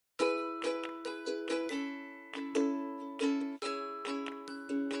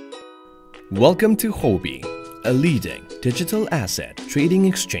Welcome to Huobi, a leading digital asset trading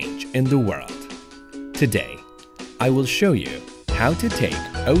exchange in the world. Today, I will show you how to take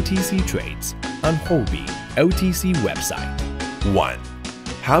OTC trades on Huobi OTC website. 1.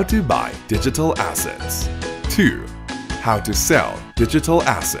 How to buy digital assets. 2. How to sell digital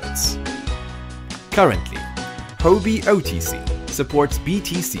assets. Currently, Huobi OTC supports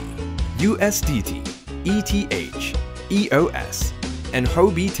BTC, USDT, ETH, EOS, and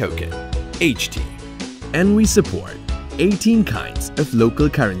Huobi token, HT. And we support 18 kinds of local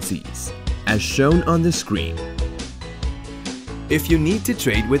currencies, as shown on the screen. If you need to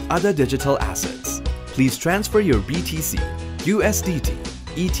trade with other digital assets, please transfer your BTC, USDT,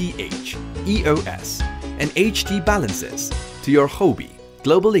 ETH, EOS, and HT balances to your Huobi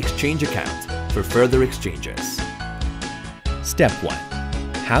Global Exchange account for further exchanges. Step 1.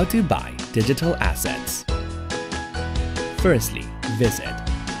 How to buy digital assets. Firstly, visit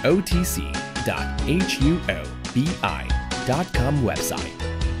otc.huobi.com website.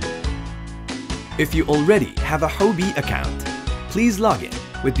 If you already have a Huobi account, please log in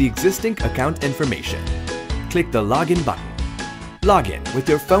with the existing account information. Click the Login button. Log in with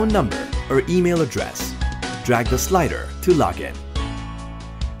your phone number or email address. Drag the slider to log in.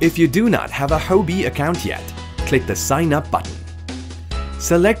 If you do not have a Huobi account yet, click the Sign Up button.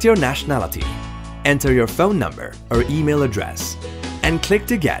 Select your nationality, enter your phone number or email address, and click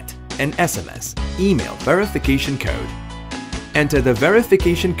to get an SMS email verification code. Enter the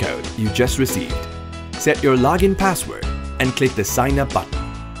verification code you just received. Set your login password and click the Sign Up button.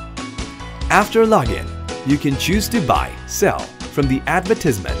 After login, you can choose to buy, sell from the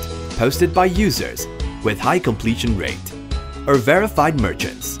advertisement posted by users with high completion rate or verified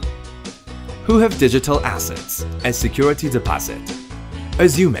merchants who have digital assets as security deposit,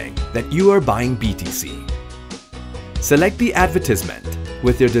 assuming that you are buying BTC. Select the advertisement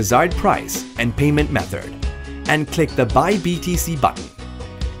with your desired price and payment method and click the Buy BTC button.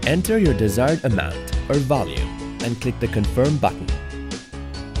 Enter your desired amount or volume and click the Confirm button.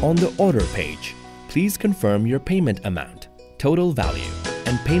 On the order page, please confirm your payment amount, total value,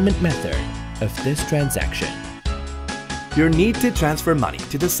 and payment method of this transaction. You need to transfer money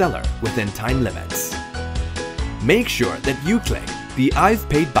to the seller within time limits. Make sure that you click the I've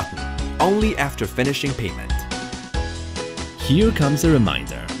paid button only after finishing payment. Here comes a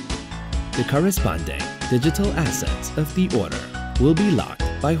reminder. The corresponding digital assets of the order will be locked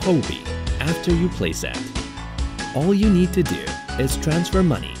by Huobi after you place it. All you need to do is transfer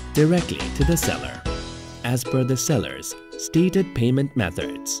money directly to the seller as per the seller's stated payment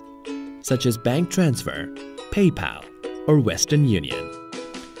methods, such as bank transfer, PayPal, or Western Union.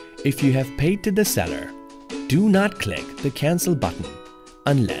 If you have paid to the seller, do not click the Cancel button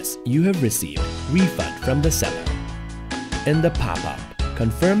unless you have received refund from the seller. In the pop-up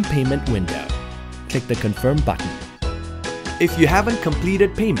Confirm Payment window, click the Confirm button. If you haven't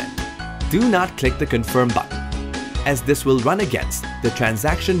completed payment, do not click the Confirm button, as this will run against the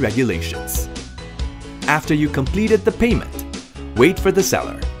transaction regulations. After you completed the payment, wait for the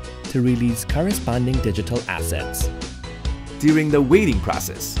seller to release corresponding digital assets. During the waiting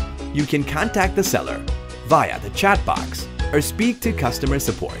process, you can contact the seller via the chat box or speak to customer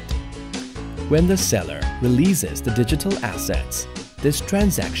support. When the seller releases the digital assets, this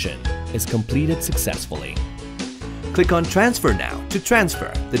transaction is completed successfully. Click on Transfer Now to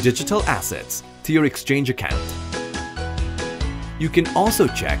transfer the digital assets to your exchange account. You can also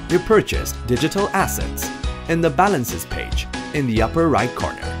check your purchased digital assets in the Balances page in the upper right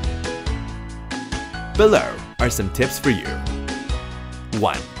corner. Below are some tips for you.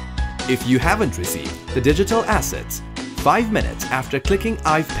 1. If you haven't received the digital assets 5 minutes after clicking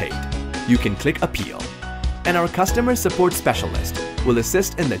I've paid, you can click Appeal, and our customer support specialist will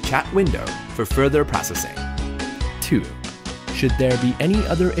assist in the chat window for further processing. 2. Should there be any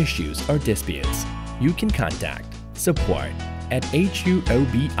other issues or disputes, you can contact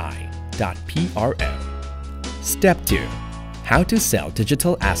support@huobi.pro. Step 2. How to sell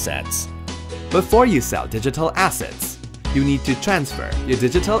digital assets. Before you sell digital assets, you need to transfer your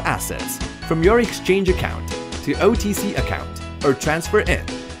digital assets from your exchange account to OTC account or transfer in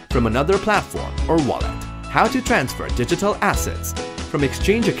from another platform or wallet. How to transfer digital assets from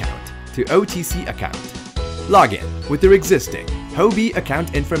exchange account to OTC account. Log in with your existing Huobi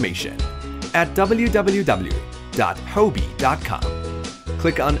account information at www.huobi.com.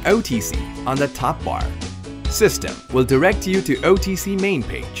 Click on OTC on the top bar. System will direct you to OTC main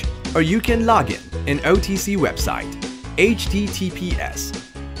page, or you can log in OTC website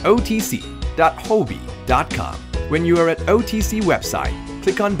https://otc.huobi.com. When you are at OTC website,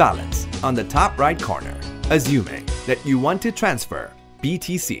 click on Balance on the top right corner, assuming that you want to transfer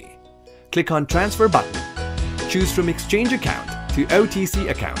BTC. click on Transfer button. Choose from Exchange account to OTC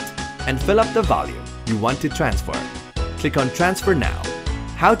account and fill up the volume you want to transfer. Click on Transfer Now.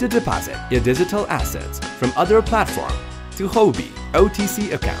 How to deposit your digital assets from other platform to Huobi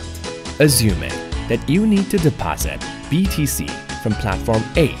OTC account. Assuming that you need to deposit BTC from platform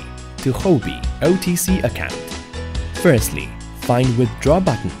A to Huobi OTC account. Firstly, find Withdraw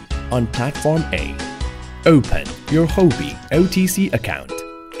button on platform A. Open your Huobi OTC account.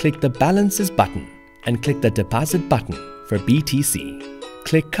 Click the Balances button and click the Deposit button for BTC.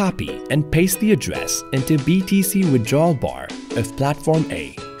 Click Copy and paste the address into BTC withdrawal bar of platform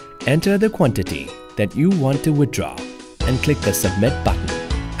A. Enter the quantity that you want to withdraw and click the Submit button.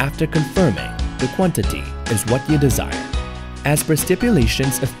 After confirming the quantity is what you desire. As per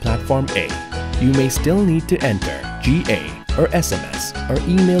stipulations of platform A, you may still need to enter GA or SMS or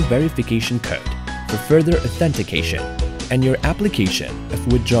email verification code for further authentication, and your application of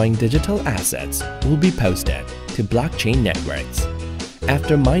withdrawing digital assets will be posted to blockchain networks.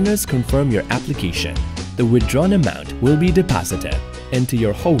 After miners confirm your application, the withdrawn amount will be deposited into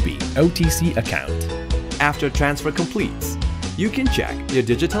your Huobi OTC account. After transfer completes, you can check your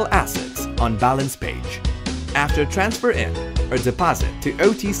digital assets on balance page. After transfer in or deposit to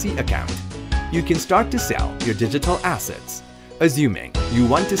OTC account, you can start to sell your digital assets, assuming you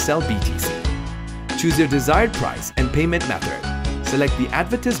want to sell BTC. Choose your desired price and payment method. Select the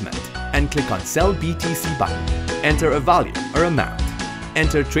advertisement and click on Sell BTC button. Enter a value or amount.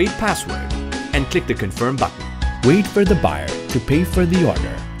 Enter trade password and click the Confirm button. Wait for the buyer to pay for the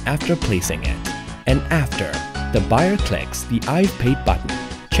order after placing it. And after the buyer clicks the I've paid button,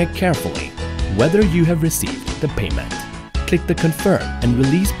 check carefully whether you have received the payment. Click the Confirm and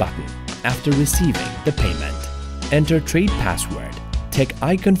Release button after receiving the payment. Enter trade password, tick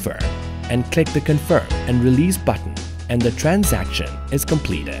I confirm, and click the Confirm and Release button, and the transaction is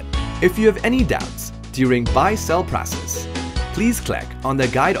completed. If you have any doubts during buy-sell process, please click on the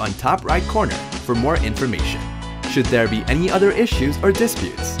guide on top right corner for more information. Should there be any other issues or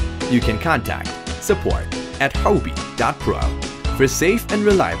disputes, you can contact support@huobi.pro. For safe and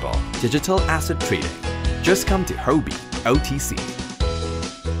reliable digital asset trading, just come to Huobi OTC.